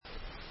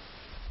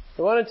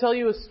I want to tell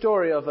you a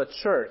story of a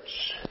church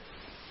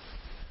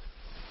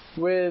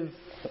with,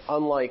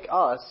 unlike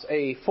us,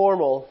 a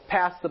formal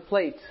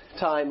pass-the-plate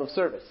time of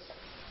service.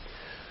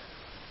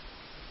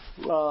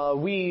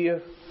 We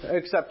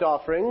accept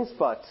offerings,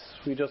 but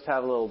we just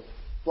have a little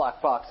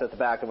black box at the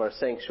back of our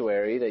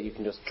sanctuary that you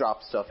can just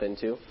drop stuff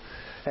into.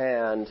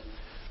 And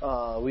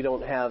we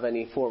don't have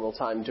any formal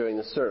time during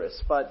the service.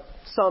 But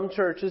some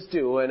churches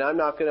do, and I'm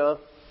not going to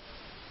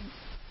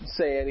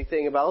say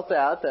anything about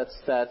that.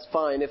 That's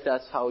fine if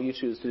that's how you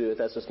choose to do it.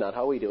 That's just not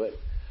how we do it.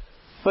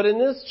 But in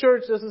this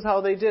church, this is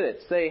how they did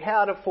it. They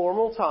had a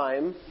formal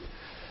time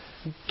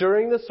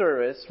during the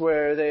service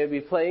where they would be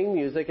playing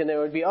music, and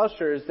there would be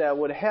ushers that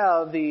would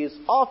have these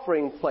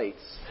offering plates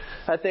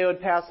that they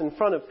would pass in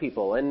front of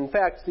people. And in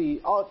fact,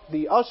 the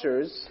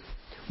ushers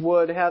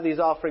would have these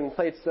offering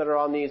plates that are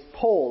on these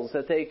poles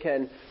that they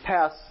can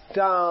pass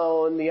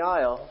down the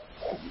aisle,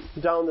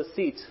 down the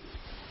seat,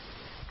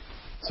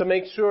 to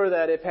make sure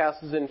that it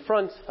passes in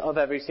front of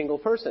every single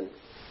person.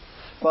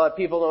 But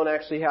people don't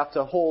actually have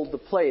to hold the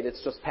plate,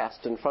 it's just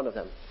passed in front of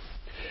them.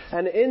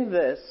 And in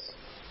this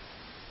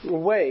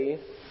way,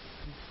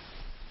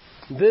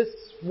 this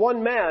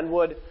one man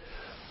would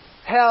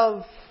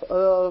have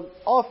an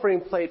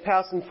offering plate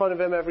passed in front of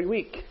him every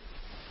week.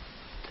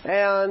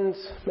 And,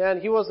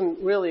 man, he wasn't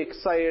really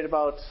excited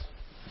about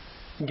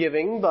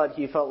giving, but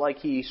he felt like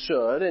he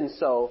should. And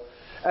so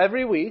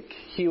every week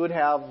he would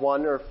have $1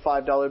 or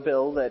 $5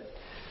 bill that,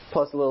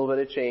 plus a little bit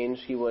of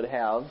change, he would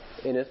have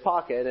in his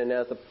pocket. And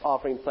as the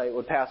offering plate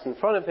would pass in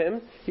front of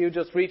him, he would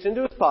just reach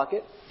into his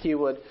pocket. He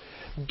would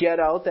get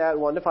out that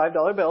 $1 to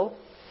 $5 bill,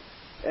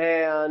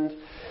 and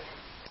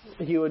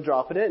he would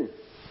drop it in.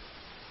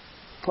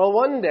 Well,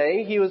 one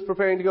day he was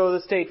preparing to go to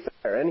the state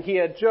fair, and he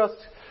had just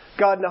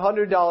gotten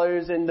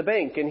 $100 in the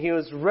bank, and he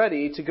was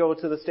ready to go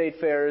to the state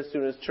fair as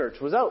soon as church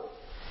was out.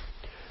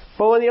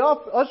 But when the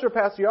usher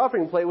passed the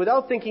offering plate,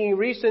 without thinking, he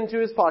reached into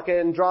his pocket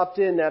and dropped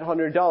in that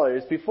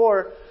 $100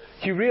 before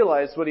he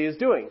realized what he was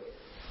doing.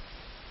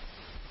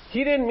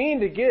 He didn't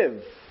mean to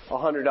give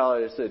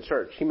 $100 to the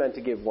church. He meant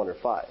to give $1 or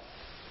 $5.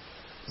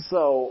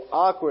 So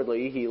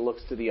awkwardly, he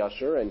looks to the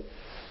usher and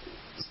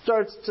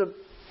starts to,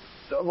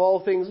 of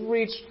all things,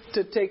 reach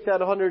to take that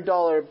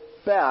 $100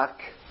 back.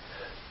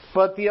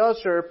 But the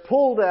usher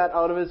pulled that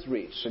out of his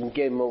reach and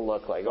gave him a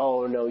look like,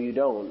 "Oh, no, you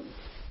don't."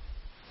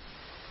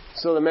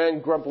 So the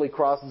man grumpily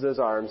crosses his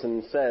arms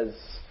and says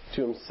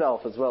to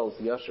himself as well as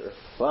the usher,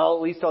 "Well,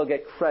 at least I'll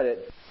get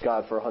credit,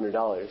 God, for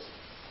 $100.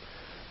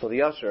 Well,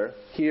 the usher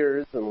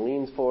hears and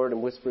leans forward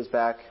and whispers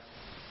back,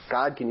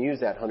 "God can use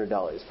that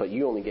 $100, but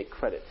you only get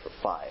credit for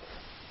 $5.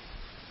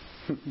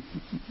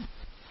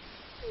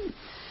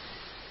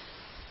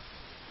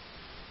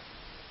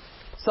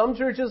 Some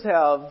churches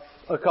have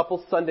a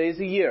couple Sundays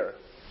a year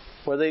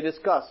where they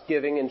discuss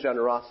giving and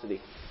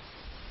generosity.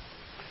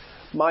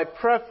 My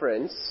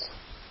preference,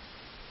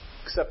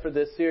 except for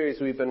this series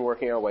we've been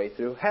working our way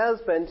through,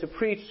 has been to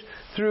preach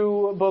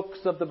through books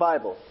of the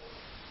Bible.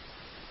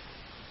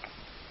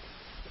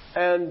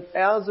 And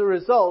as a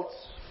result,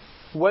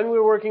 when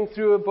we're working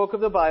through a book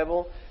of the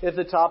Bible, if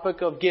the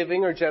topic of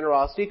giving or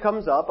generosity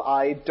comes up,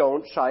 I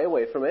don't shy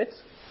away from it.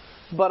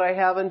 But I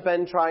haven't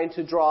been trying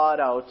to draw it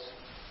out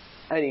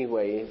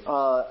anyway,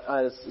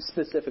 as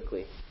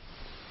specifically.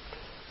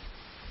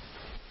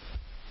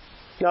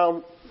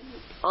 Now,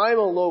 I'm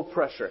a low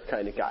pressure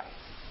kind of guy.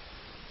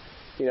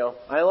 You know,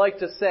 I like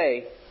to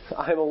say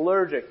I'm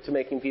allergic to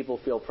making people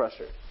feel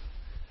pressured.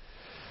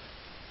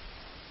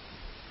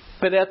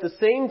 But at the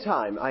same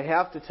time, I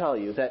have to tell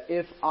you that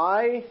if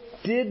I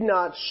did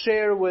not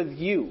share with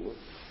you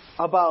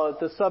about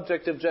the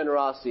subject of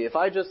generosity, if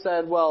I just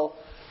said, well,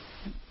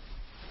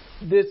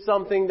 this is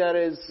something that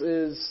is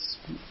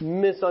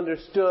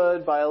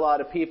misunderstood by a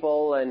lot of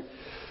people, and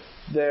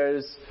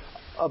there's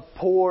a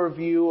poor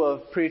view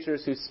of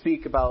preachers who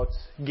speak about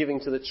giving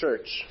to the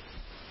church,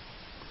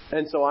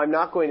 and so I'm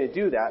not going to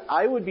do that,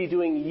 I would be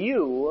doing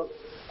you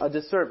a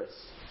disservice.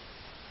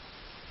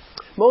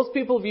 Most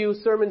people view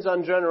sermons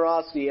on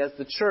generosity as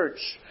the church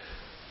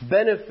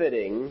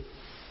benefiting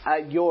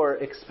at your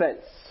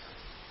expense.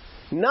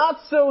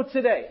 Not so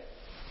today.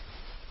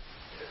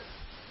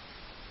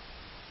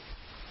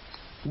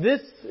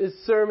 This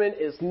sermon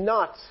is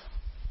not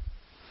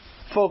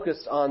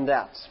focused on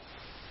that.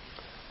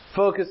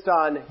 Focused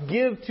on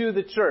give to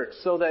the church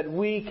so that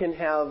we can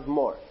have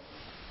more.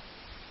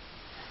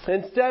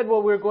 Instead,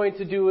 what we're going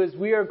to do is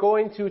we are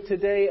going to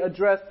today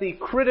address the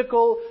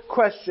critical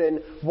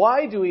question,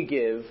 why do we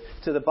give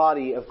to the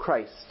body of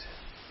Christ?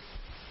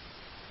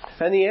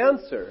 And the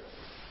answer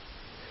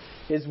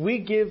is we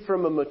give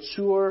from a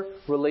mature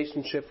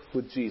relationship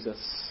with Jesus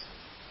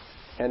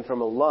and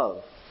from a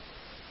love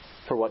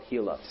for what He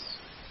loves.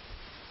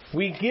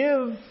 We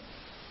give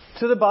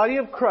to the body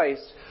of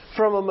Christ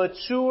from a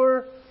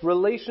mature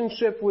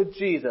relationship with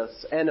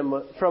Jesus and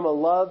from a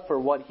love for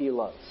what He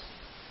loves.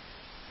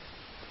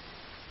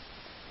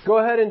 Go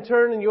ahead and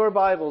turn in your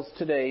Bibles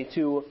today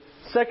to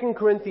 2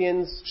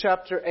 Corinthians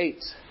chapter 8.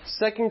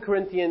 2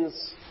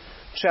 Corinthians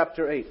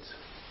chapter 8.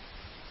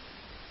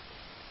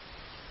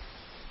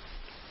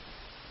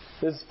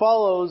 This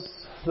follows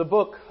the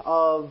book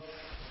of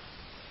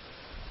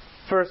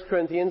 1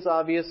 Corinthians,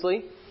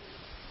 obviously.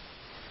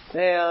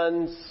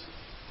 And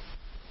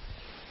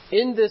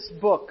in this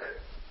book,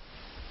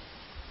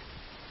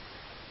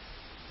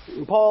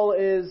 Paul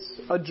is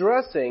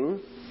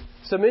addressing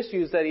some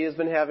issues that he has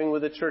been having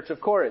with the church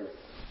of Corinth,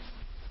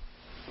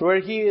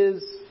 where he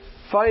is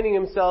finding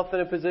himself in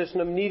a position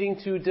of needing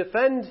to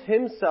defend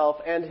himself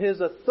and his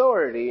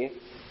authority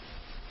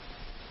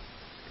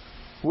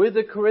with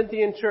the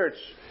Corinthian church,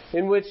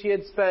 in which he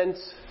had spent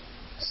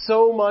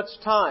so much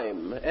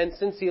time. And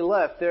since he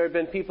left, there had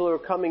been people who were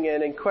coming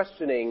in and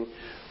questioning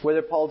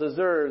whether Paul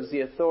deserves the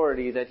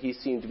authority that he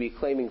seemed to be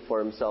claiming for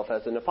himself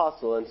as an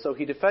apostle. And so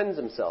he defends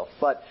himself.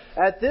 But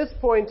at this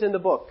point in the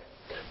book,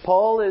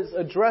 Paul is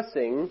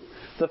addressing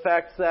the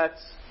fact that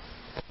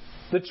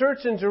the church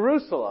in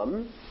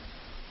Jerusalem,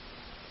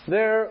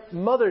 their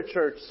mother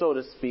church, so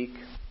to speak,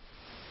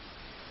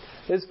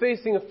 is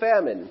facing a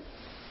famine.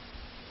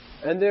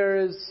 And there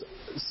is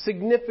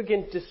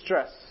significant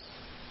distress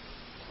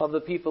of the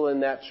people in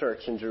that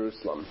church in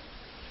Jerusalem.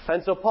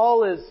 And so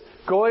Paul is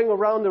going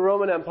around the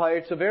Roman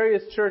Empire to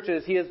various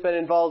churches he has been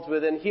involved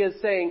with, and he is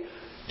saying,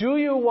 do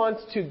you want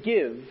to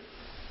give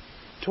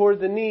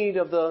toward the need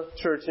of the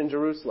church in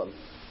Jerusalem?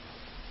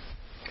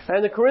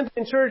 And the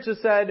Corinthian church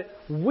has said,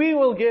 we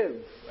will give.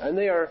 And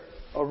they are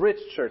a rich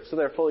church, so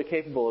they're fully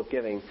capable of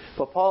giving.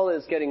 But Paul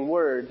is getting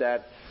word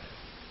that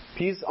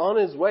he's on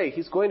his way.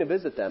 He's going to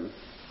visit them.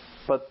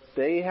 But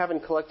they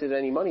haven't collected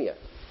any money yet.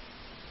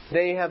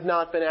 They have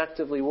not been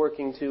actively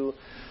working to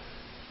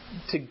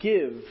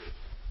give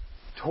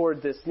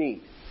toward this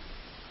need.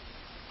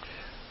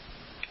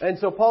 And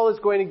so Paul is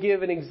going to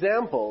give an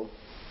example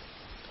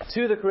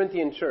to the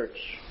Corinthian church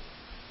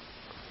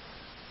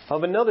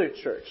of another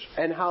church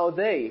and how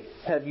they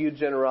have viewed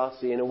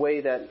generosity in a way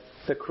that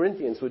the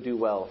Corinthians would do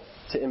well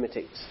to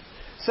imitate.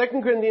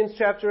 2 Corinthians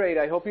chapter 8,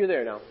 I hope you're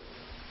there now.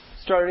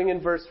 Starting in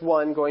verse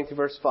 1, going to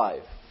verse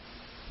 5.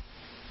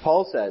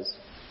 Paul says,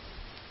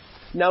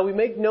 now we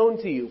make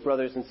known to you,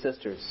 brothers and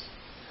sisters,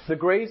 the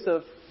grace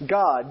of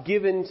God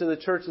given to the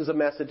churches of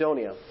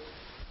Macedonia,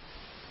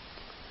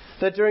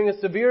 that during a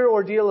severe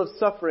ordeal of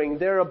suffering,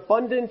 their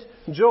abundant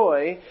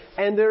joy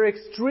and their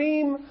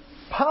extreme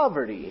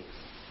poverty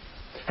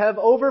have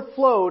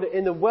overflowed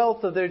in the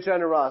wealth of their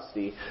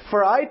generosity.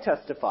 For I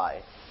testify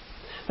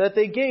that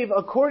they gave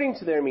according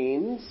to their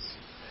means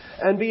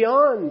and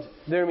beyond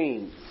their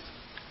means.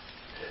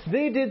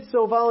 They did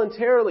so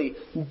voluntarily,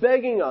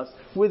 begging us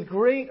with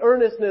great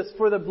earnestness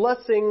for the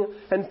blessing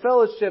and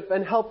fellowship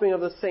and helping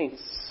of the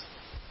saints.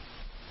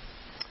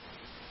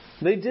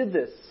 They did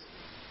this,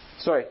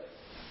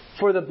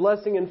 for the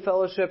blessing and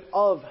fellowship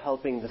of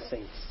helping the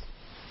saints.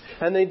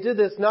 And they did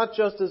this not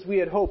just as we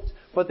had hoped,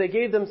 but they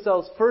gave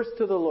themselves first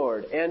to the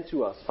Lord and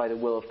to us by the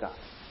will of God.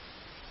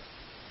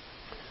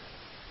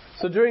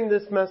 So during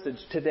this message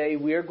today,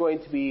 we are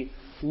going to be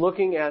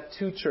looking at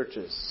two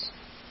churches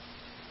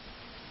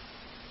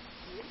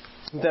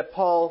that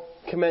Paul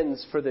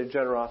commends for their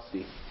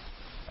generosity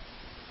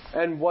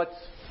and what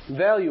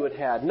value it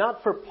had,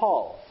 not for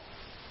Paul,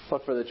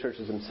 but for the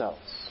churches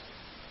themselves.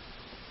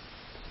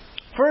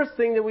 First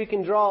thing that we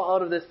can draw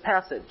out of this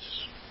passage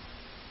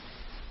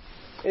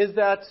is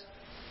that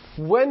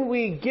when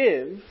we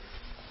give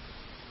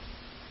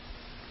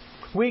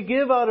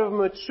out of a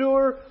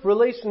mature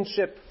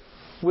relationship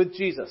with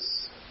Jesus.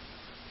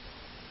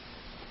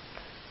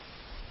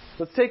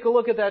 Let's take a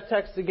look at that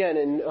text again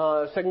in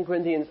 2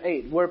 Corinthians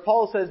 8, where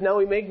Paul says, now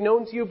we make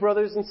known to you,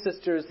 brothers and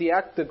sisters,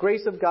 the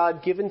grace of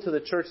God given to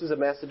the churches of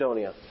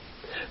Macedonia,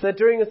 that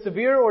during a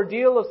severe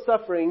ordeal of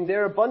suffering,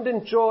 their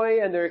abundant joy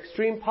and their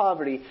extreme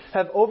poverty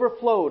have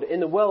overflowed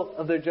in the wealth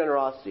of their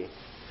generosity.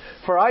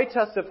 For I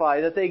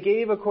testify that they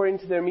gave according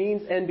to their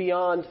means and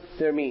beyond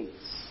their means.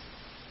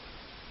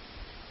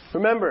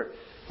 Remember,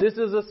 this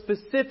is a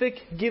specific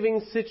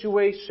giving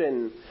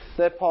situation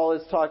that Paul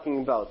is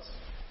talking about.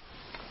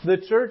 The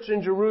church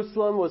in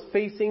Jerusalem was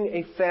facing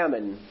a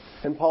famine,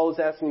 and Paul is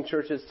asking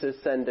churches to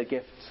send a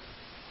gift.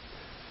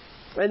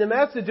 And the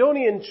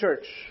Macedonian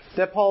church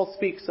that Paul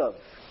speaks of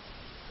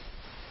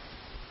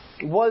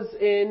was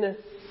in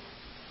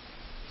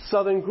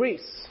southern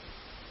Greece.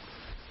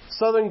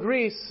 Southern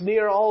Greece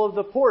near all of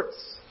the ports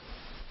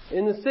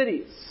in the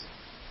cities.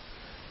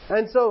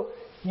 And so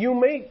you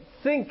may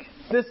think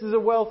this is a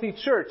wealthy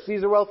church.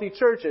 These are wealthy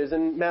churches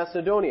in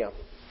Macedonia.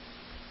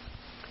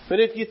 But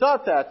if you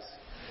thought that,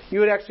 you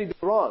would actually be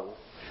wrong.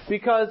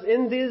 Because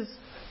in this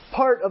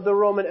part of the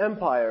Roman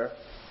Empire,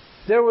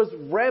 there was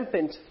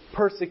rampant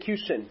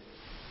persecution.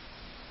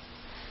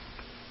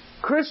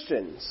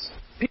 Christians,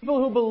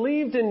 people who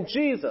believed in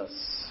Jesus,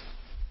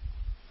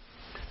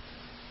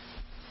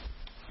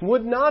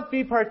 would not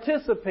be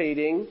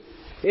participating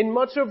in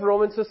much of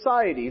Roman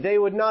society. They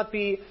would not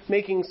be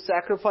making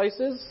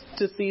sacrifices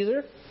to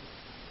Caesar.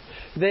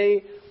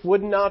 They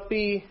would not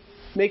be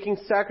making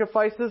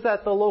sacrifices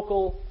at the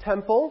local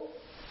temple,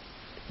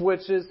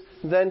 which is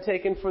then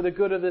taken for the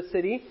good of the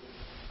city.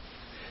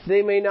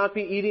 They may not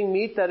be eating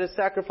meat that is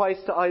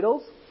sacrificed to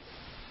idols,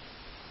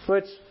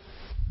 which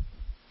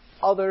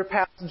other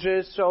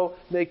passages show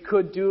they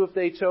could do if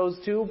they chose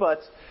to, but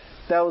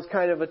that was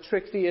kind of a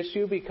tricky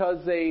issue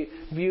because they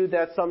viewed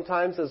that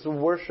sometimes as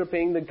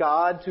worshiping the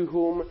God to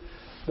whom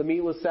the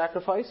meat was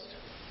sacrificed.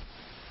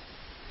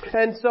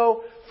 And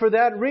so, for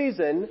that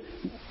reason,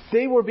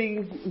 they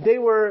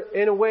were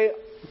in a way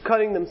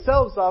cutting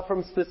themselves off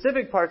from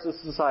specific parts of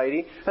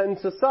society, and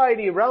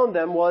society around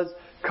them was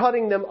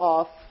cutting them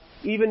off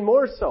even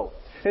more so.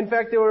 In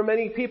fact, there were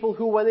many people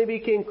who, when they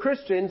became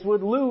Christians,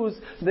 would lose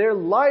their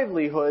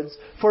livelihoods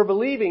for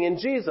believing in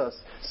Jesus.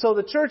 So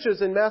the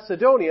churches in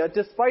Macedonia,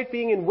 despite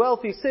being in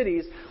wealthy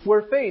cities,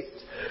 were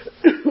faced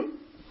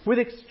with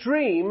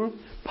extreme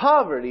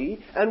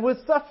poverty and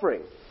with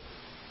suffering.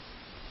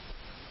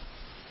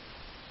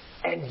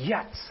 And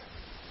yet,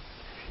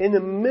 in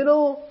the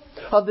middle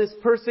of this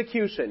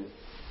persecution,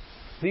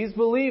 these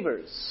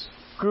believers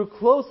grew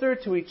closer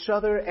to each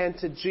other and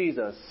to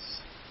Jesus,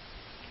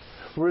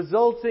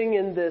 resulting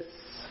in this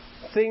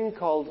thing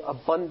called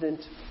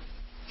abundant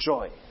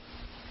joy.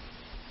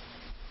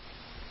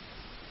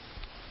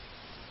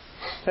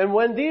 And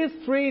when these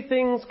three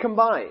things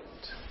combined,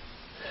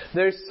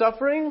 their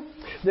suffering,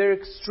 their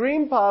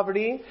extreme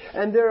poverty,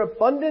 and their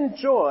abundant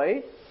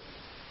joy,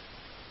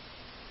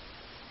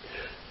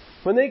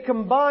 when they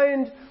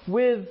combined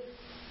with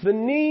the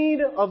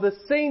need of the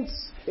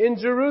saints in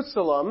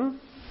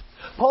Jerusalem,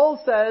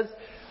 Paul says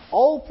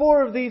all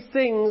four of these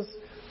things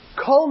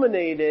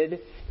culminated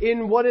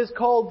in what is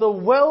called the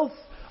wealth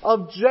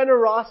of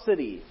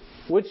generosity,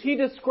 which he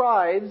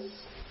describes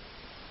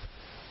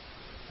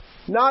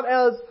not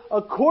as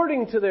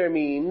according to their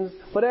means,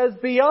 but as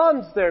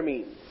beyond their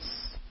means.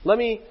 Let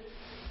me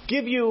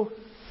give you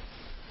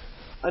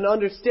an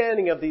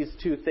understanding of these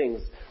two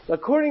things.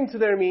 According to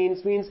their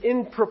means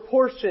in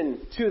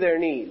proportion to their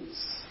needs.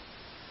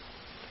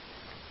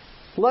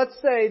 Let's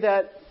say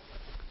that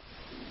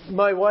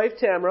my wife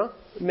Tamara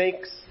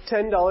makes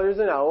 $10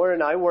 an hour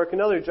and I work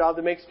another job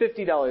that makes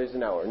 $50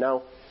 an hour.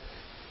 Now,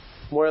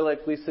 more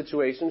likely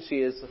situation, she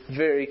is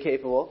very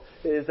capable,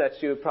 is that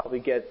she would probably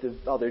get the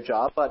other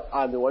job, but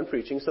I'm the one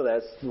preaching, so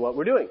that's what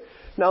we're doing.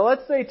 Now,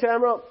 let's say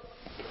Tamara,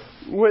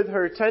 with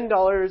her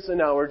 $10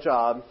 an hour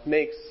job,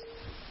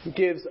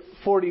 gives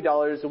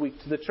 $40 a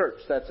week to the church.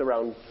 That's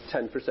around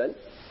 10%.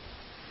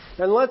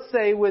 And let's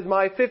say with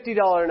my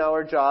 $50 an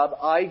hour job,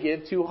 I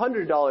give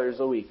 $200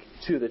 a week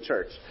to the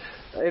church.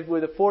 If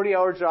with a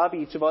 40-hour job,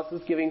 each of us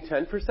is giving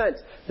 10%.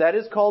 That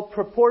is called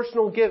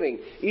proportional giving.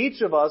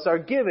 Each of us are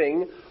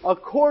giving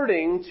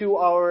according to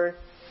our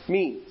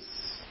means.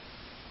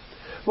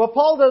 Well,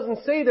 Paul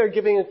doesn't say they're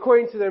giving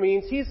according to their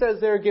means. He says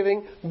they're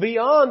giving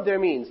beyond their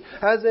means,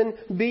 as in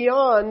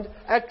beyond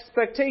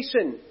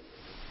expectation.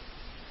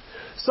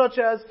 Such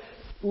as,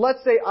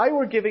 let's say I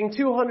were giving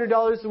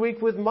 $200 a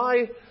week with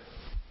my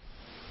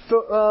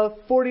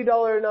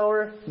 $40 an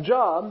hour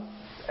job,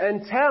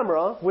 and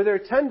Tamara, with her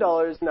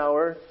 $10 an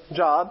hour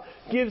job,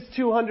 gives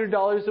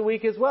 $200 a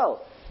week as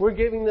well. We're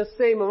giving the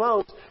same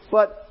amount,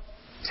 but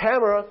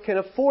Tamara can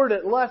afford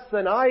it less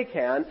than I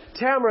can.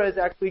 Tamara is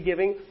actually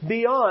giving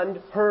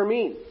beyond her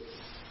means.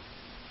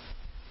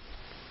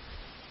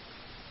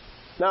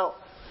 Now,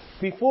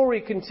 before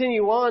we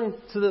continue on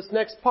to this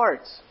next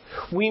part,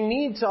 we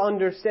need to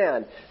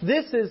understand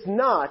this is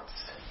not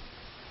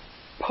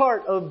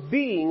part of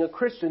being a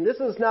Christian. This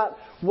is not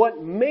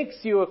what makes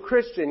you a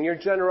Christian, your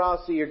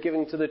generosity you're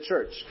giving to the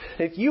church.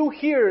 If you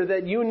hear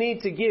that you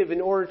need to give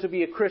in order to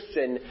be a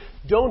Christian,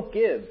 don't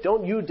give.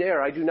 Don't you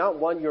dare. I do not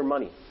want your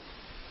money.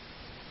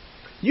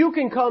 You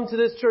can come to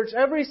this church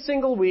every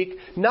single week,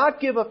 not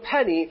give a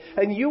penny,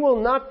 and you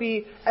will not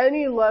be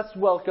any less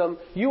welcome.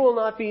 You will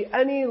not be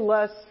any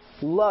less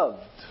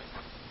loved.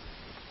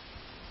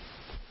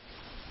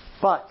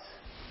 But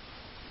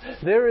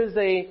there is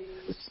a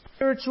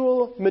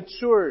spiritual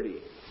maturity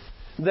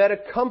that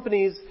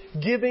accompanies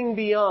giving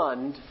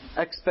beyond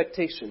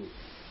expectation.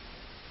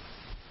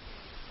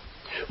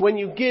 When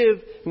you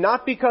give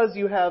not because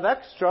you have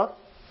extra,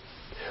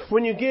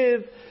 when you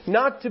give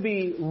not to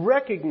be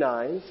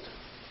recognized,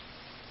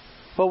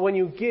 but when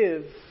you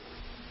give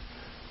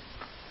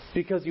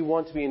because you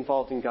want to be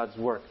involved in God's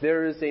work.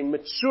 There is a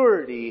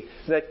maturity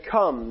that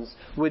comes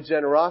with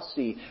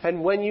generosity.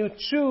 And when you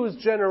choose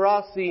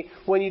generosity,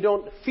 when you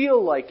don't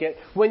feel like it,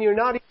 when you're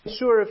not even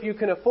sure if you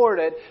can afford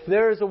it,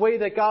 there is a way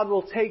that God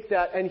will take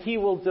that and He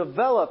will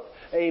develop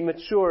a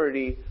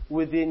maturity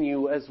within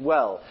you as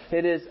well.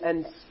 It is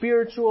a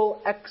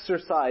spiritual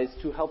exercise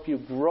to help you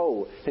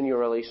grow in your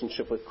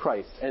relationship with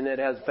Christ, and it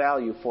has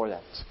value for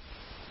that.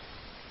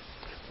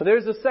 But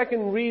there's a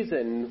second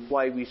reason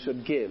why we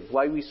should give,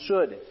 why we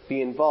should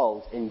be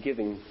involved in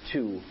giving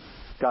to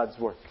God's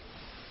work.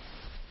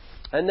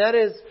 And that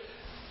is,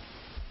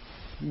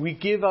 we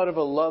give out of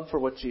a love for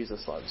what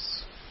Jesus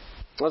loves.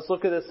 Let's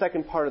look at the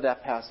second part of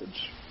that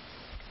passage.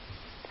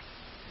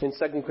 In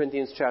 2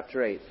 Corinthians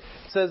chapter 8. It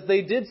says,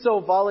 they did so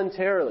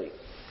voluntarily,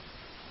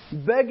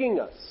 begging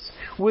us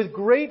with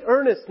great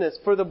earnestness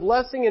for the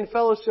blessing and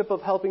fellowship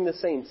of helping the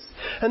saints.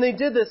 And they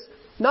did this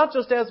not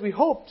just as we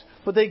hoped,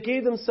 but they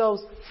gave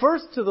themselves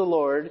first to the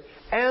Lord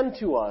and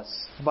to us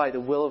by the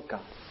will of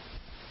God.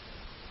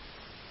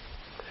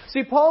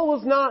 See, Paul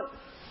was not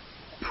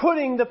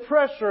putting the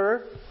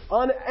pressure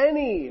on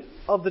any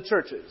of the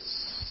churches.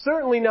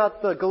 Certainly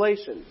not the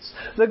Galatians.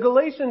 The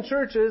Galatian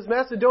churches,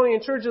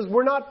 Macedonian churches,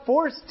 were not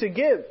forced to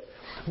give.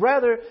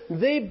 Rather,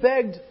 they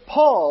begged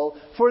Paul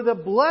for the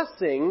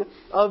blessing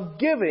of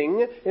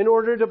giving in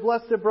order to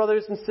bless their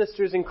brothers and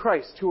sisters in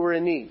Christ who were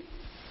in need.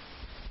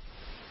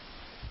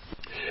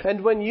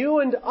 And when you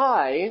and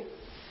I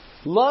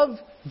love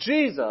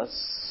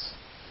Jesus,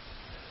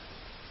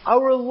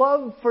 our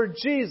love for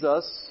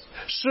Jesus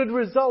should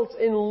result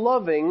in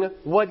loving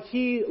what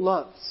He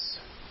loves.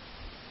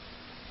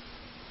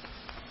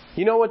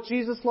 You know what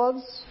Jesus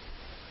loves?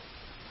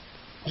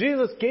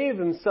 Jesus gave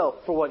Himself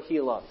for what He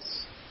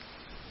loves.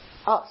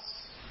 Us.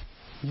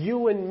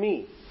 You and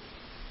me.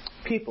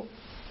 People.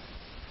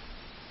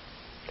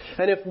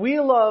 And if we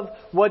love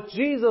what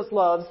Jesus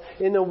loves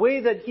in the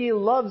way that He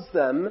loves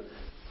them,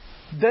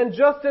 then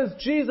just as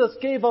Jesus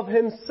gave of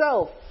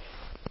Himself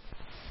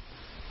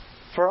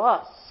for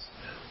us,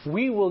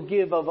 we will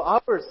give of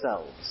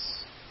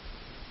ourselves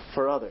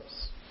for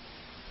others.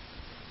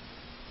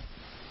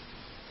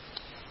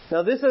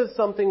 Now this is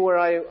something where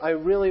I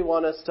really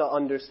want us to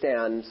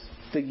understand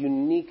the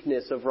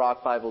uniqueness of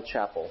Rock Bible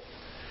Chapel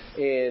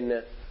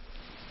in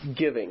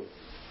giving.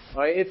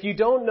 All right, if you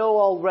don't know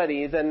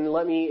already, then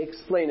let me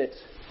explain it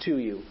to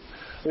you.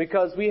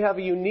 Because we have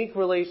a unique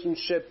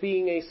relationship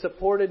being a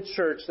supported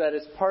church that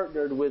is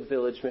partnered with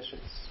Village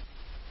Missions.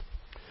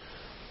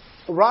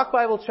 Rock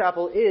Bible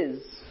Chapel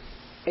is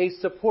a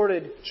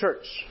supported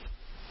church.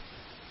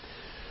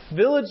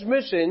 Village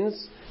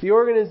Missions, the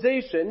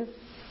organization,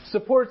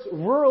 supports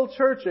rural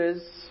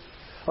churches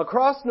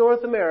across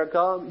North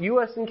America,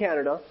 U.S. and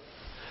Canada,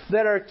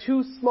 that are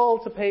too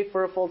small to pay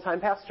for a full-time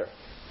pastor.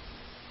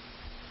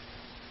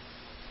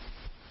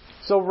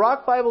 So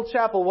Rock Bible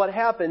Chapel, what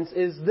happens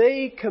is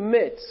they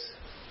commit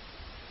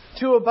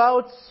to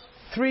about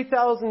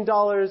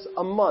 $3,000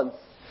 a month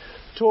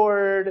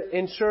toward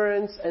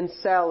insurance and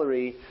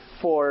salary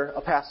for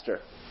a pastor.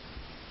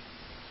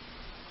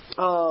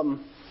 Our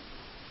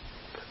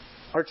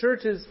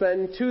church has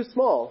been too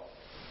small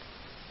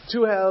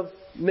to have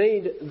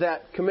made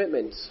that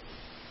commitment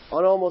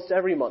on almost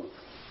every month.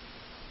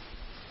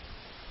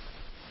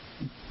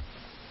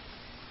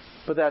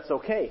 But that's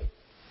okay.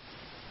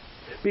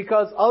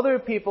 Because other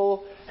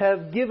people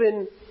have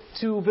given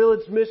to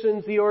Village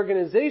Missions, the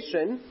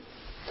organization,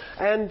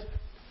 and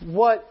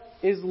what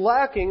is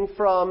lacking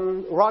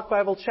from Rock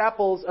Bible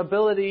Chapel's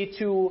ability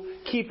to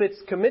keep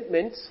its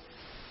commitment,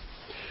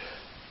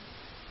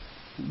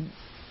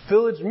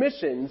 Village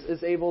Missions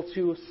is able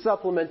to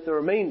supplement the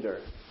remainder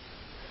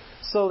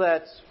so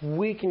that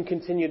we can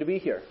continue to be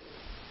here.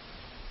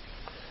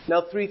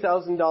 Now,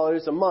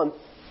 $3,000 a month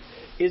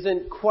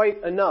isn't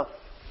quite enough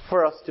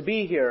for us to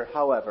be here,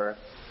 however.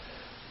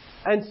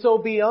 And so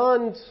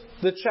beyond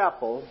the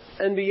chapel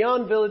and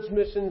beyond Village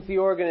Missions, the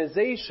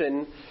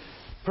organization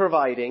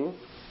providing,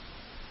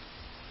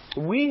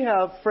 we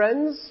have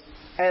friends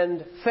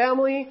and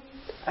family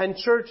and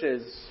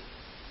churches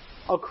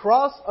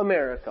across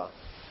America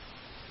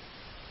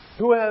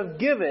who have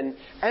given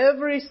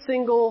every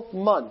single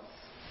month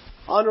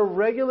on a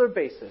regular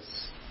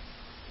basis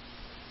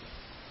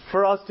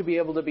for us to be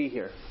able to be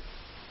here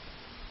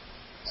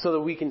so that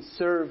we can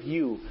serve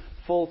you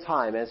full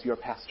time as your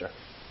pastor.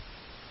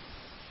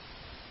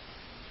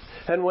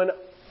 And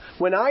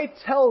when I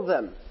tell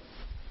them,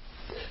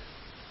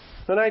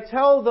 when I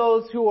tell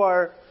those who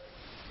are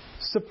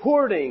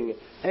supporting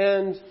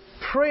and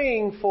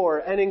praying for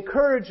and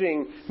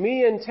encouraging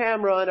me and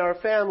Tamra and our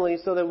family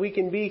so that we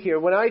can be here,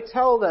 when I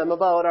tell them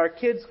about our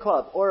kids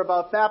club or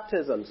about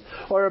baptisms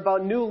or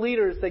about new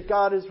leaders that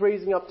God is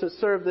raising up to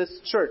serve this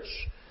church,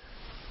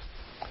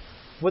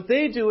 what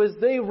they do is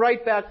they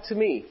write back to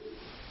me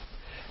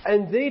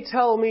and they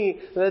tell me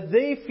that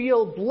they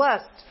feel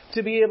blessed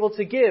to be able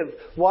to give.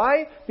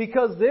 Why?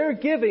 Because their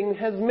giving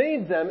has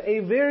made them a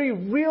very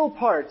real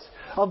part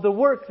of the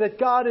work that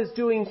God is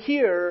doing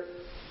here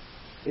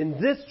in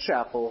this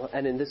chapel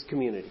and in this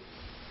community.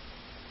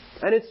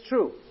 And it's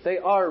true. They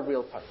are a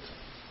real part.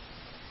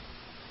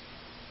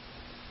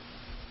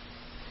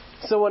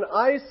 So when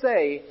I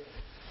say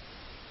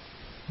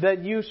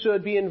that you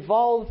should be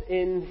involved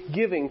in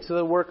giving to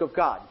the work of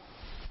God,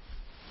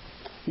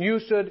 you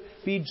should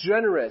be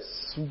generous,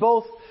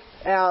 both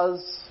as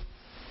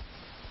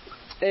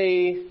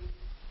a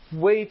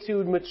way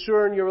to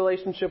mature in your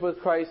relationship with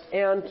Christ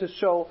and to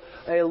show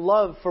a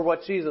love for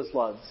what Jesus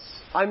loves.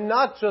 I'm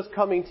not just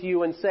coming to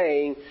you and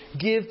saying,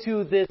 give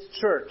to this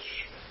church.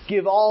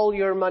 Give all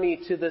your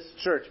money to this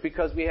church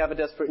because we have a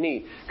desperate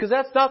need. Because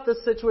that's not the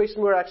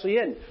situation we're actually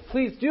in.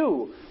 Please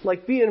do,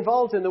 be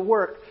involved in the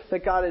work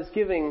that God is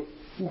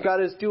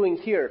doing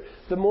here.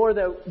 The more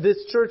that this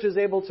church is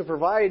able to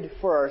provide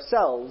for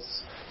ourselves,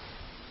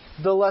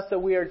 the less that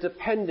we are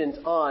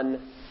dependent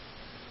on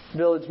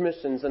Village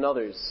Missions and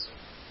others.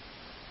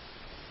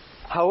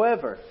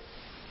 However,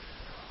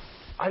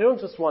 I don't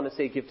just want to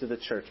say give to the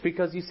church,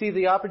 because you see,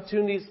 the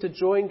opportunities to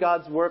join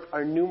God's work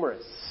are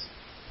numerous.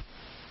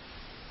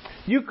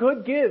 You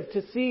could give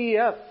to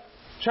CEF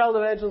Child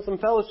Evangelism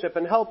Fellowship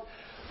and help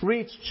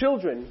reach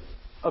children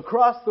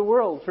across the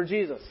world for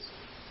Jesus.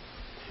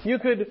 You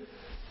could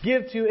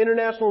give to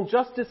International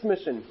Justice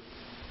Mission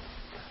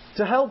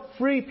to help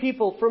free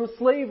people from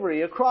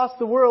slavery across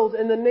the world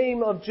in the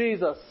name of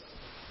Jesus.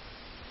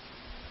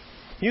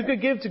 You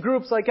could give to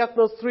groups like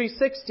Ethnos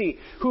 360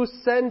 who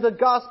send the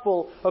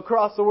gospel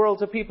across the world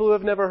to people who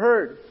have never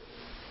heard.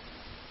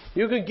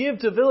 You could give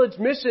to Village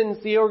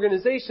Missions, the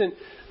organization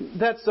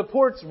that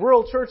supports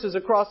rural churches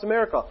across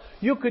America.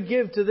 You could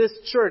give to this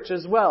church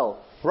as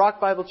well, Rock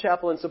Bible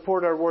Chapel, and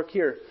support our work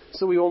here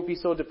so we won't be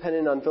so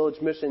dependent on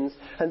Village Missions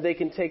and they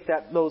can take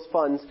those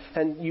funds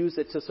and use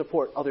it to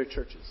support other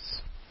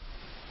churches.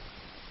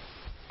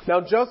 Now,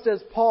 just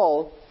as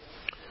Paul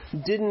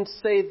didn't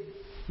say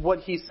what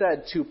he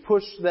said to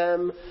push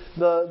them,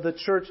 the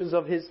churches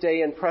of his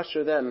day, and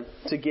pressure them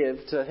to give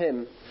to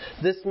him,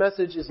 this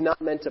message is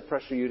not meant to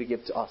pressure you to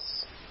give to us.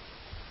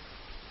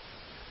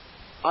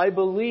 I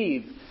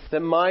believe that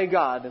my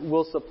God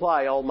will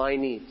supply all my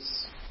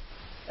needs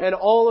and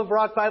all of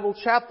Rock Bible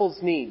Chapel's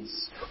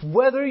needs,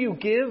 whether you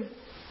give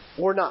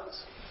or not.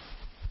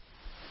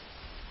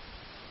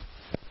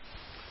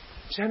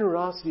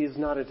 Generosity is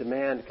not a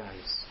demand,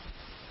 guys.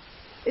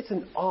 It's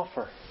an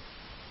offer.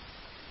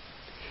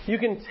 You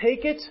can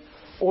take it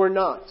or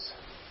not.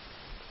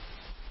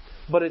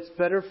 But it's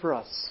better for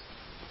us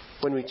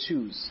when we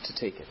choose to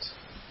take it.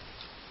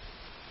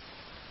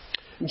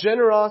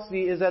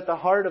 Generosity is at the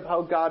heart of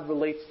how God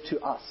relates to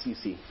us, you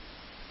see.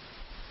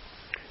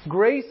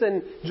 Grace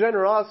and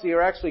generosity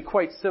are actually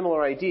quite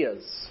similar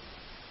ideas.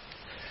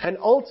 And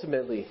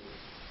ultimately,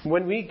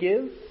 when we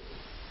give,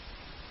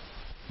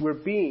 we're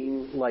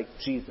being like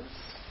Jesus.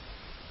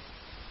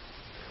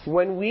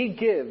 When we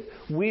give,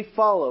 we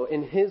follow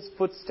in His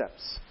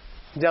footsteps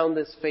down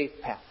this faith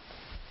path,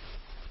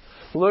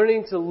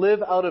 learning to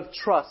live out of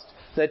trust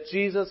that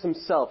Jesus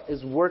Himself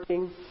is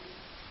working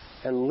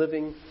and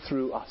living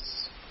through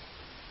us.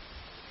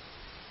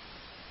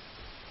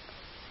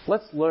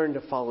 Let's learn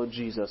to follow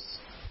Jesus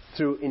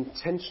through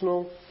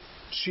intentional,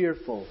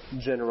 cheerful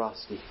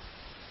generosity,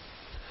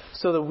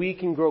 so that we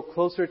can grow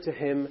closer to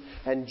Him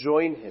and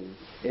join Him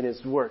in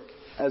His work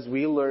as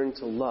we learn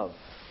to love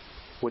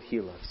what He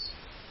loves.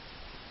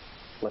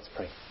 Let's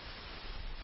pray.